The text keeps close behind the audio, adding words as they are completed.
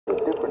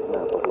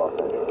Los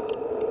Angeles.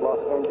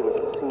 Los Angeles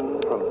seen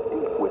from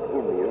deep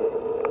within the earth.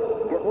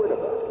 Get rid of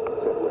that,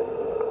 said Ray.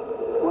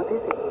 What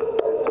is it?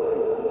 Said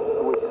Sophia,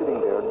 who was sitting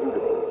there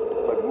dutifully,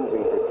 but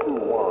using her two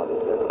wands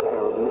as a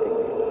pair of knitting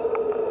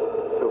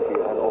needles.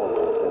 Sophia had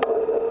always been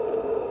like that.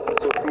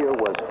 Sophia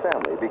was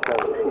family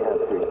because she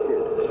had 3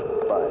 kids,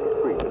 by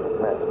 3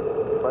 different men.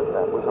 But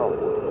that was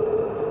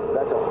Hollywood.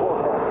 That's a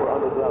forecast for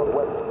underground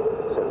weather,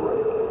 said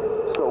Ray.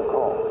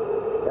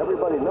 So-called.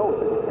 Everybody knows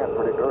that you can't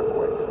predict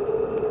earthquakes.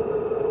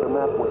 The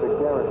map was a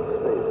guaranteed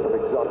space of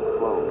exotic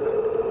flows.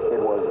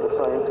 It was a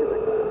scientific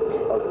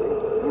map, ugly,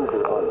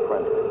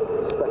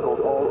 user-unfriendly,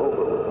 speckled all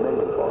over with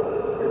menu bars,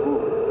 to-do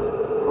lists,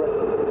 threat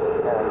meters,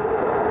 and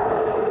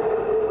prediction.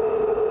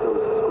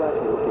 Those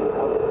scratchy-looking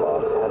color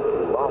blobs had to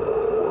be lava,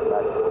 or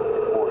magma,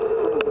 or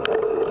string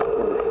devices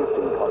in the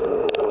shifting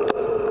continental flows,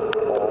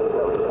 all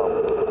very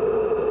complicated.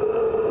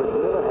 But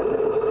Miller had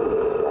never seen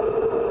this map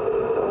before,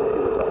 so she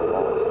was at a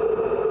loss.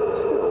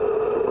 Still,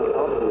 it was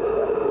obvious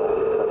at a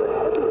glance that the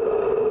heavy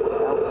element was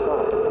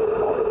outside this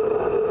part of the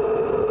map,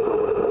 so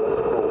that Miller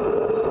scrolled the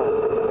map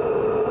sideways.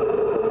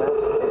 The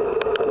map's edge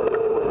pointed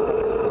to a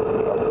nexus in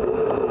the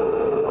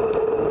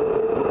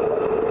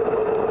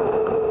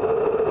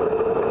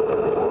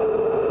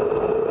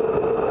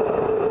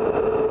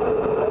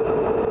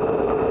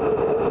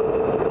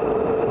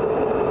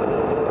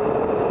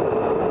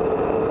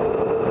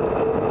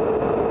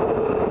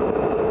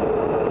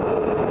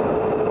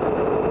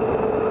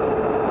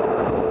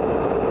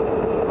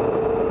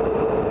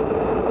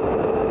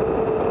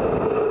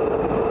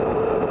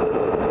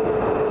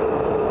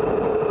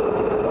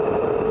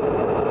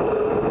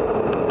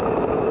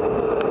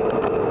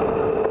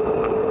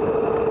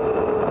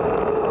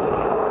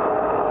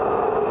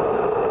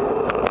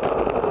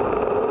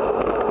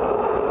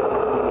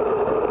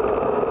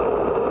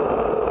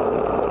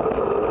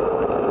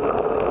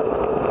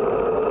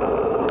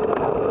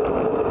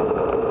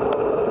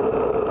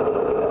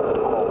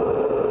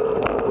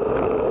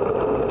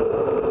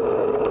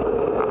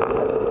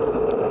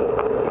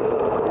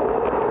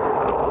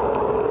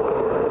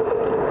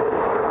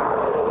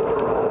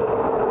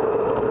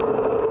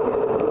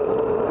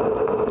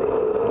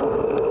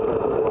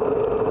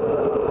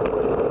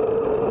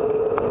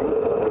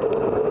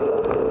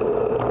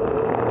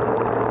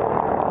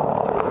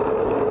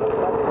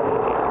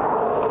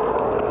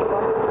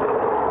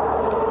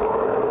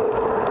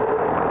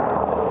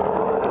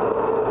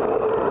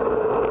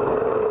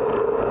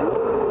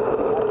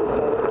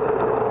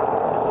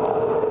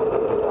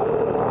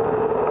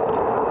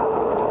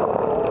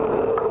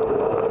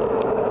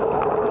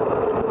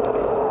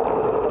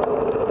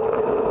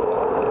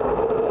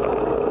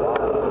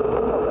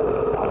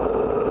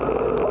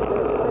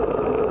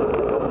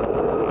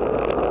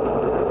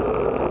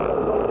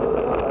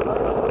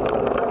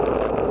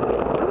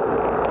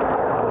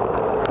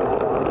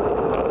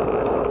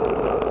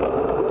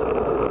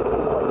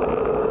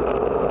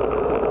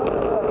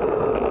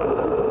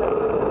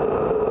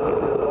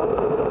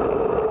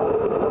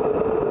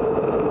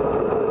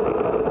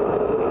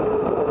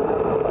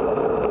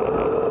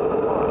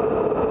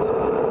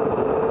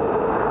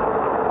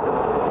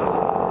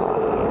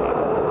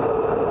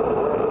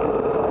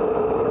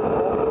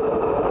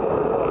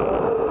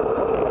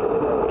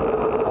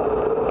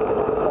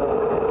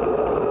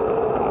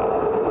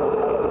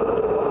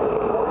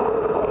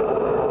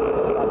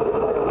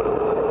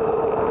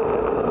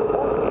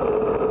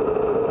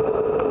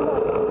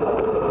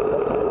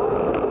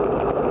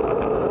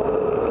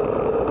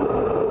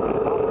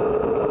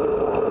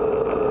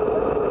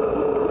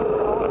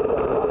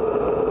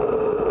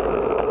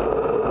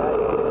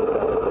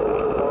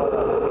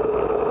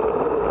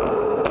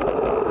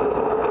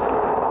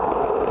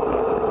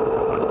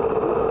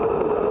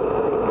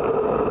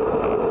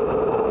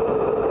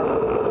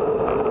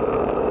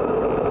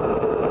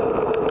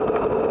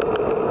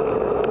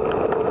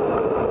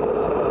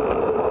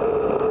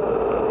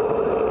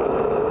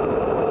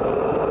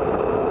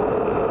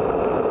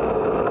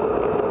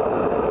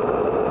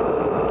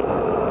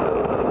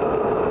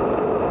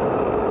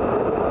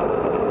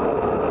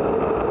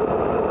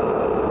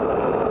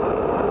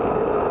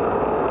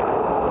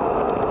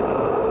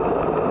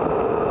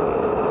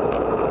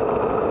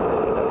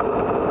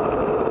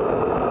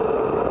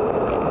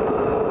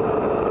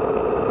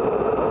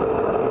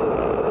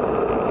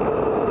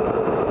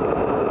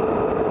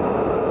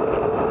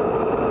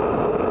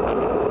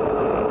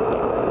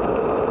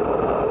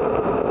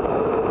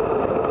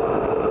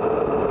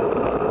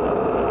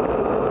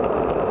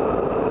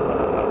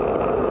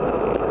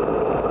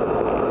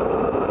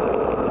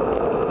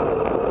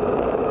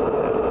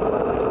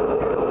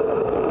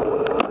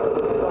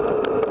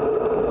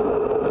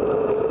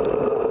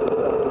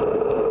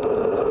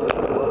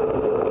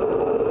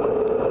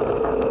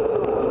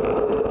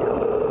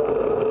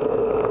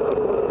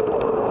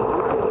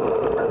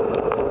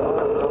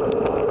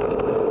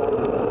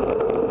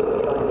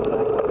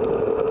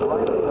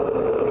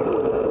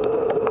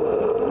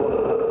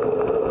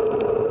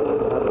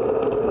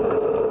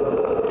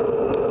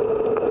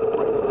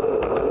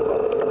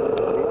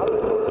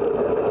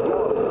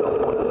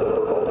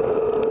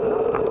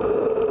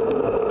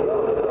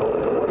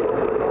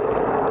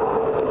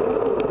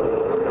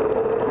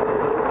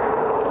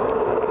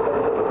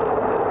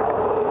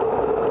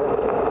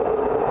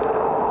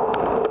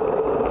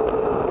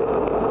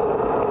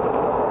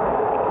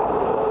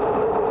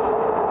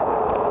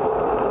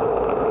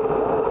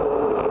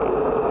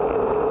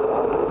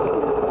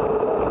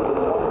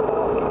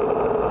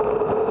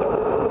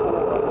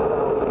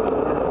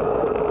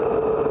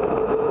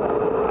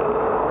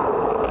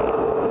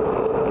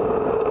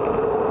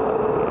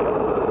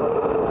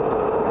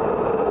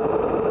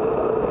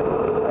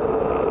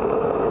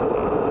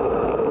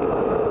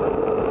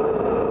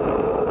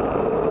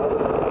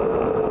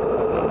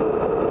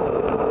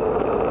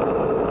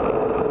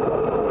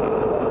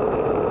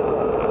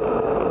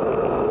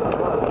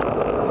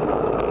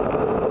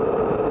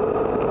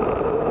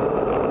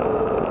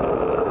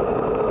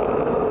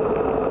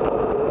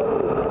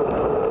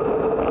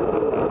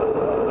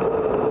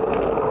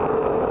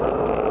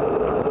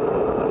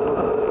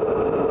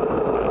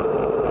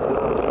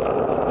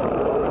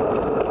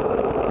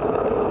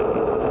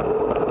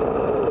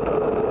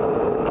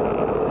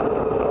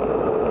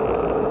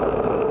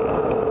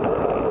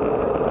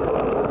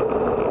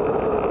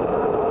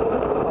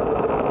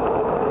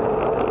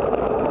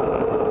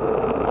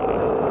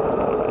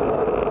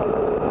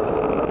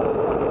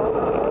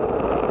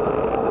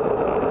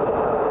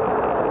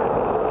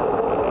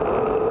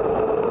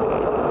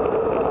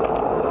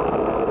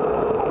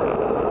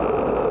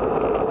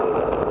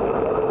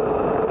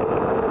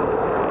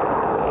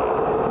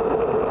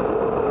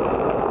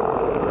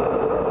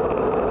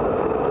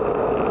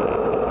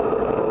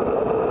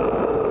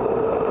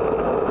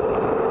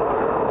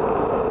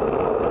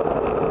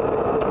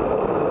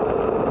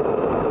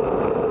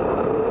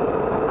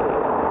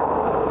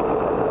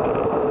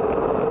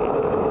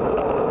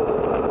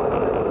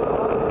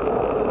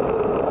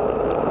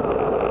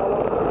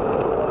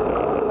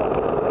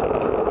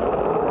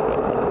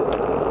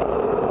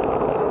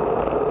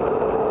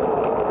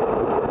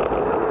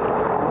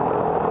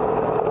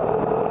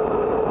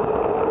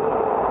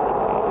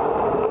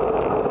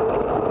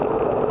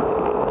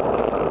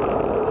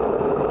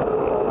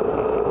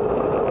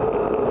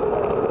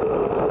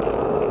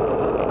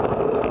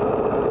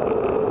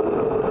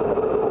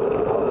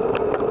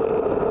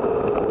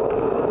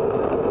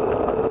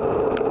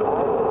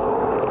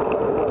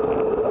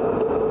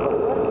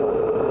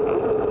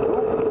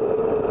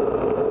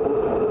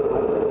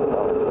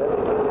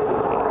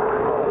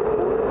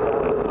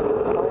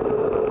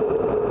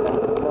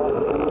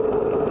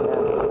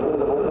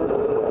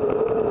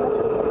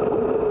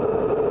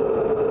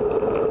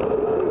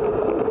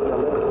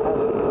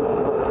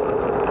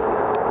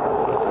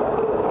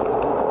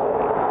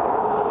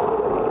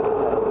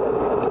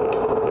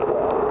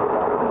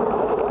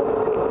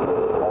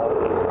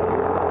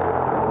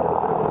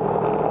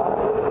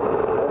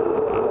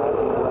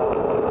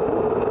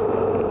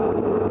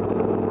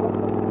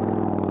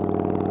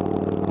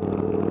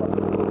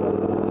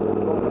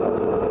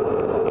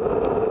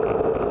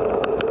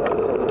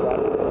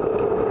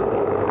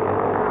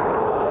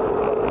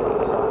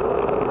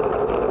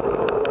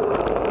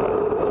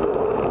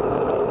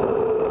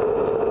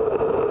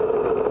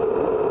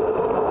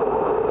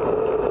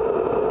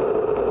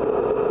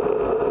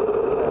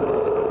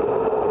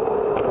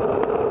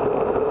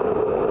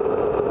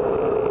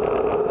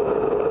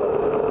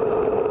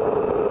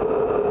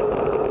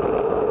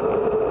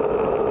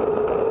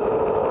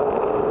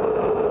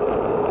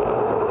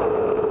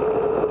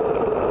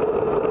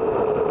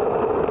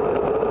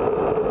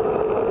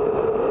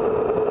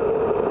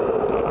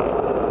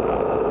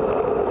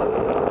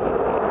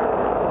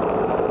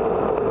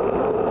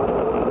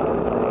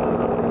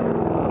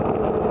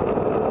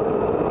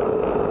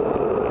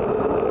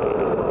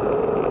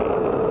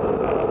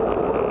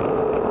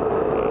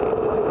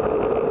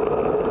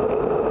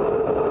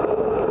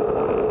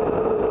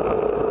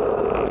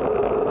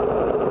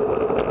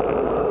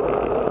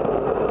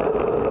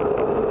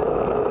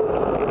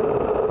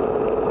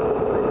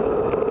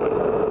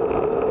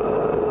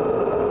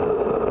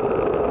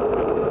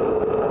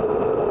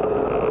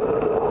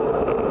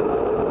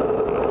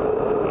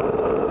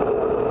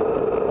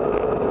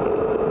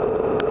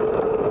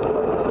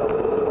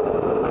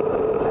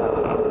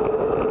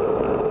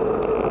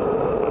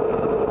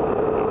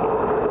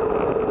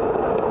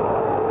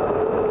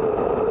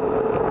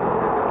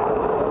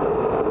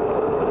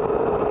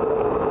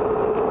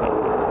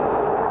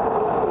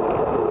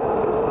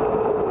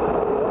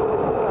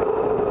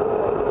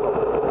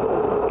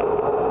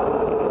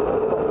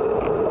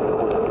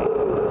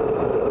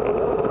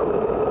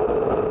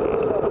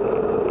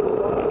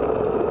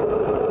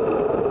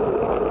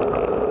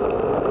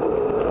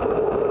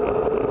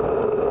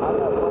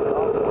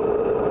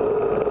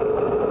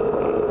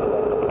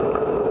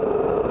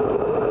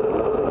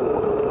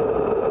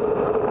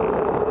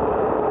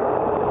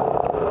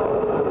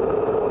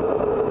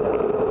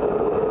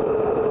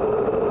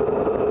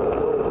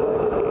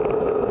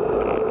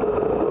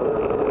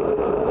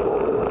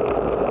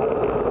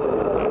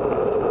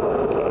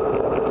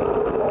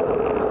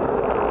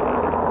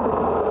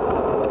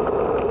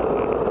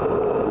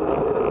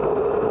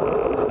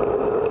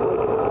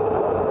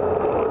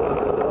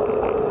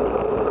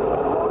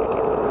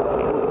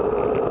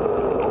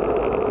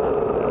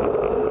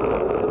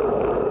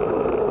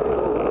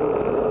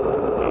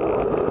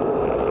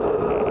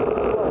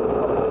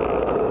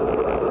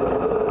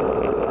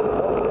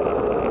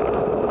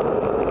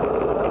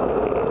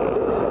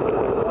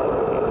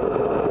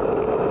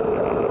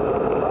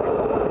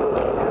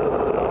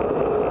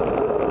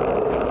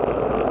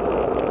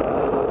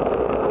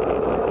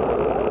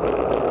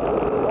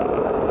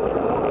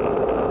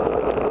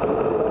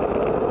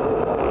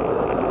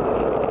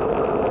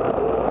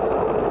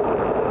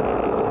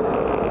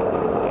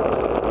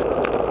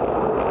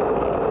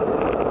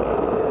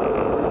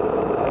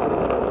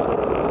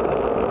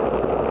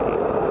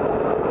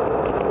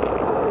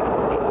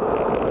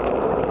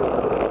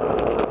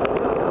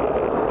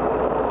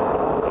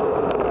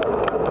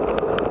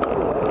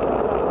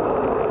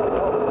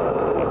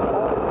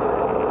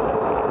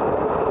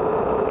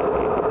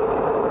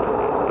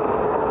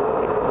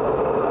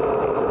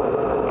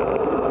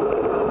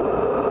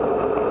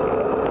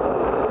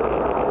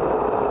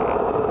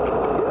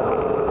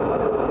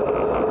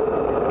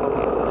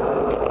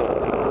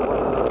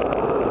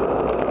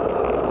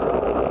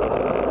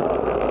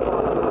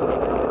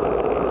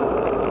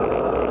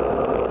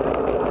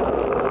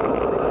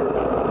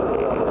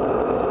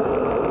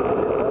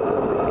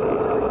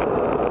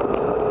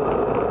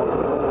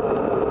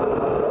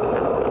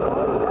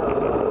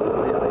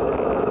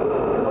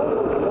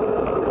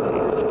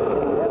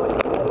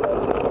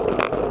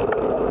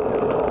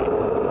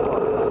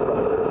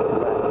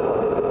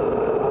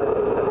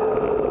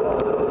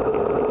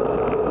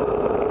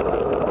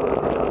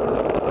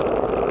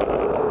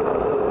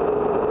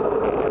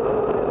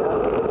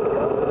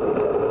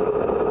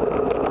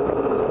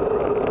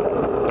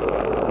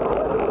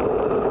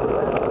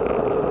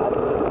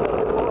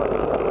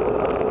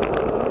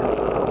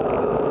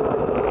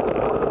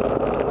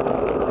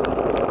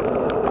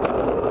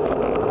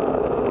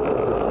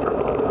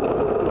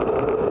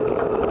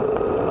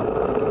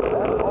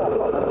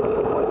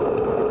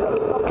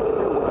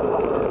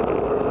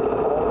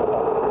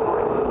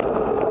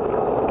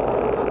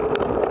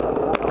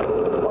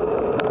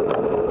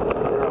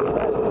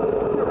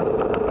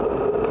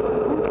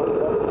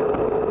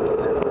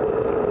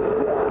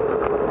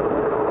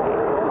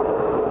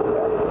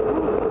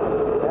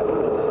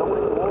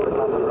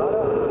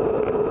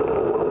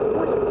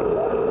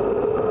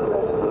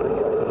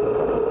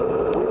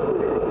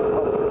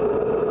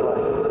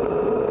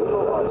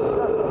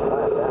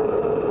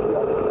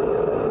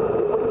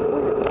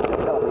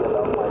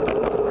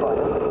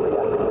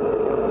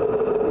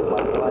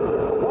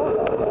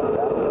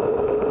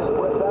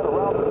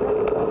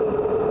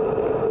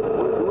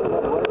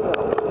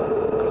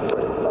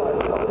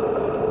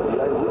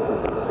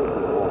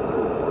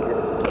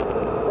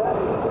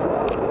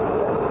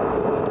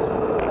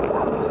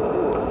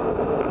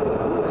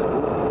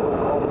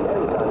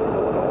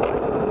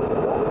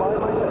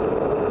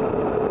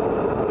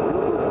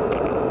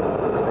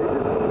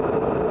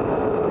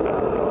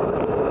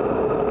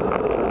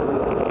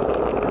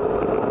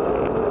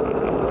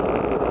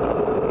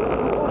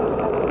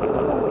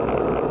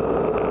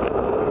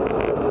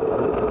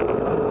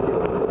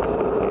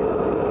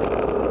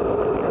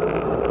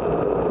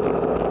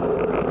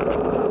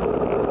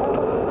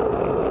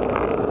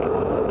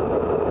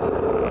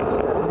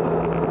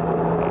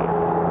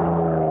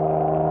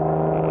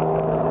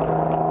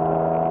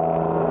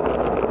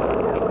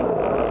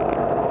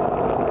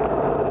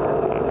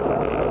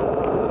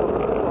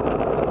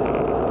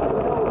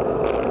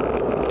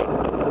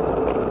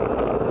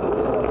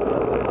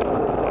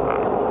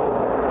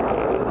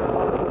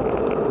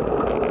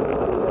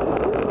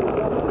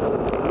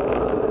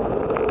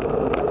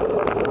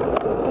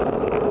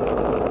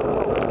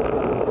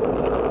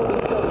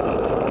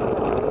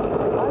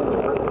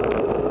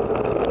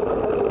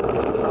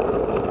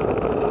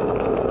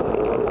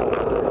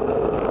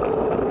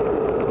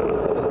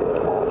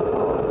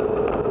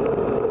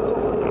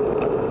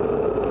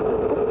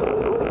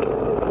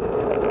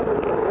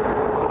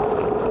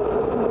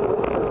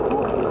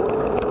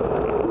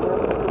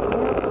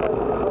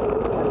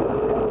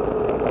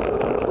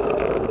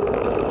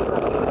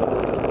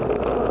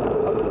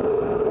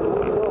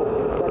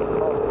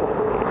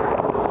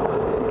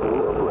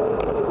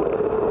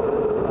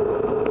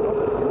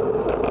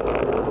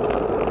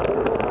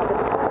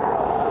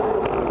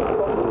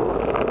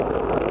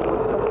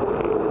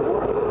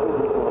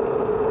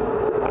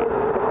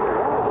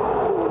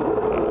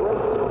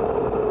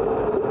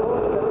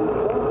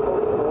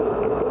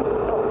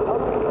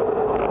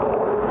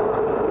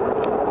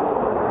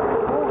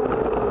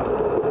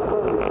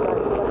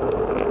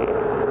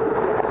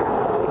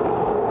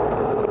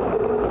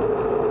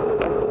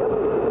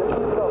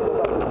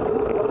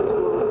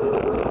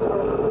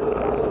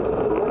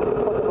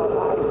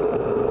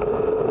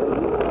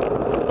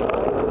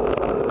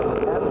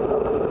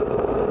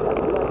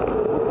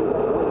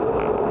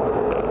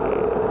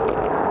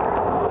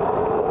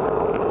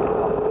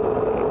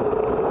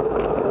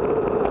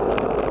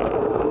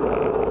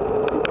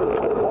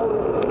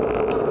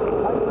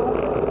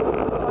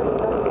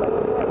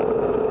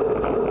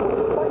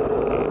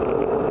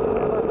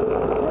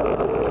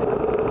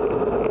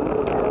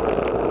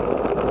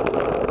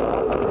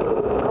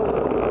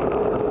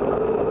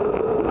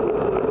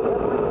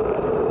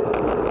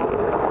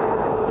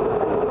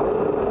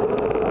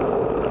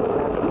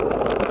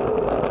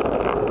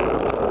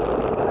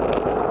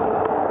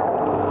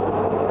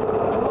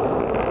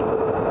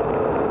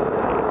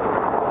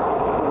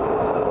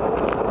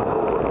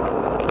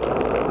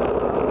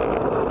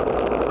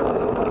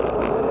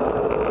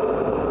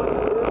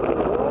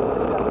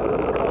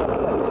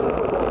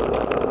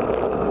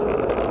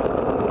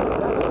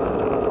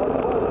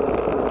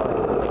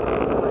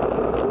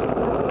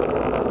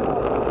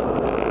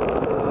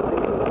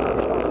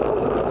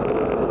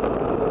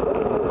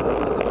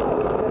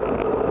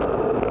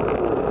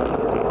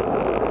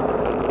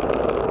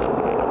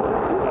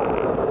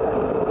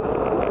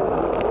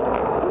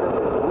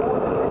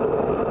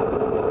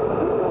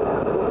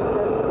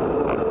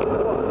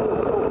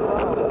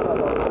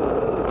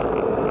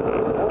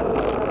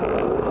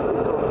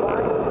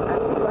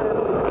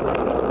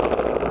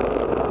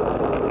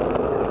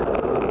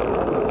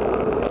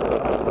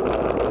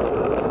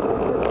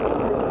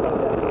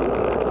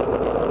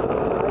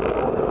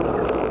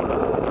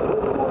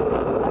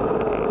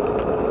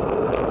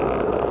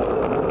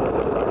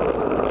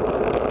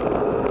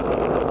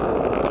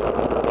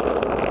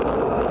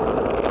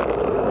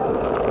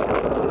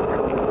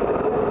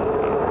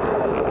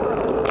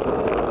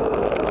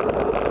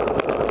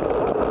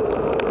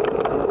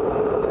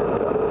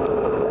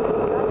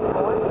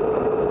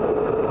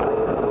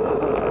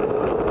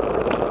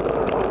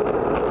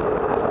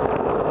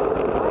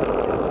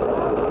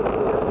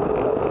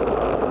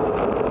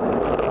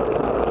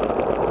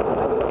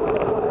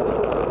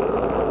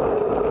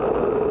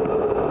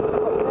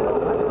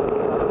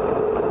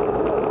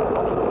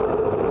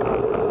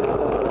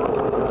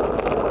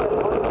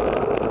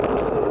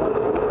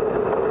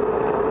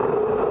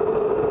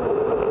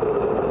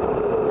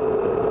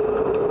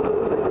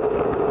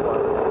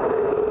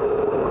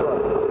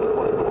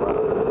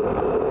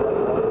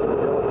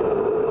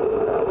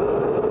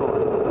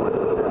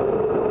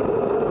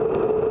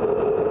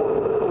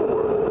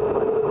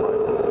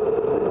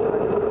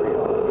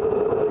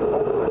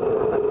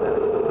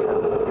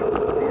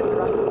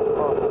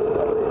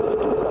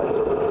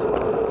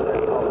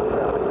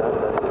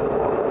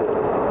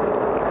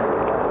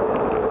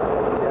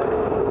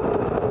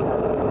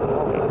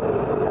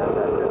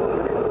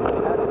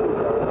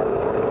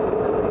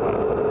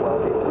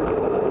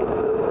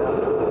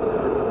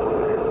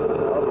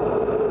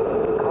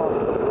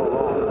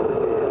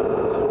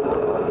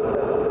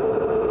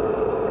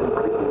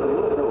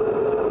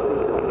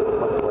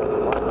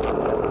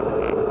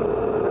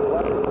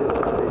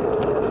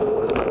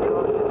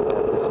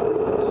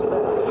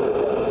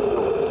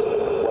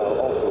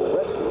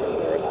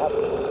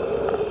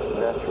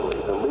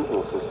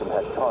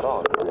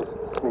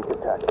sneak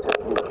attack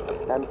technique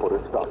and put a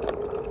stop to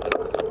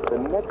it. The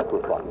next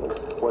refinement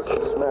was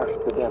to smash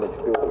the damaged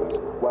buildings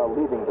while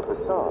leaving the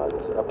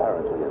facades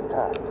apparently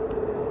intact.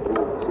 The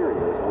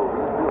interiors were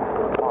rebuilt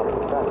in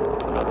modern fashion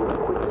with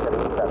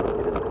quick-setting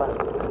fabricated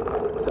plastics,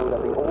 so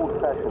that the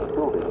old-fashioned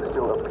buildings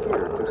still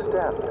appeared to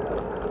stand there,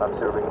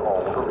 observing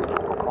all the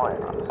legal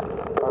proprieties.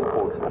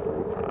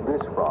 Unfortunately,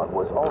 this fraud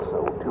was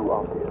also too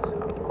obvious.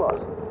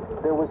 Plus,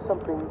 there was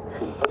something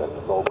cheap and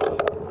vulgar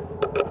about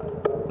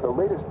it. The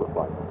latest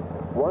refinement,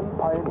 one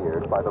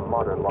pioneered by the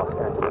modern Los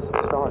Angeles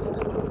star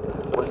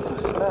system, was to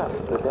smash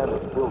the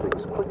damaged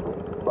buildings quickly,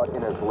 but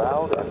in as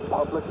loud and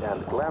public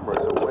and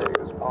glamorous a way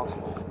as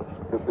possible.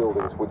 The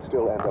buildings would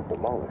still end up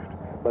demolished,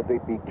 but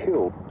they'd be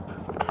killed.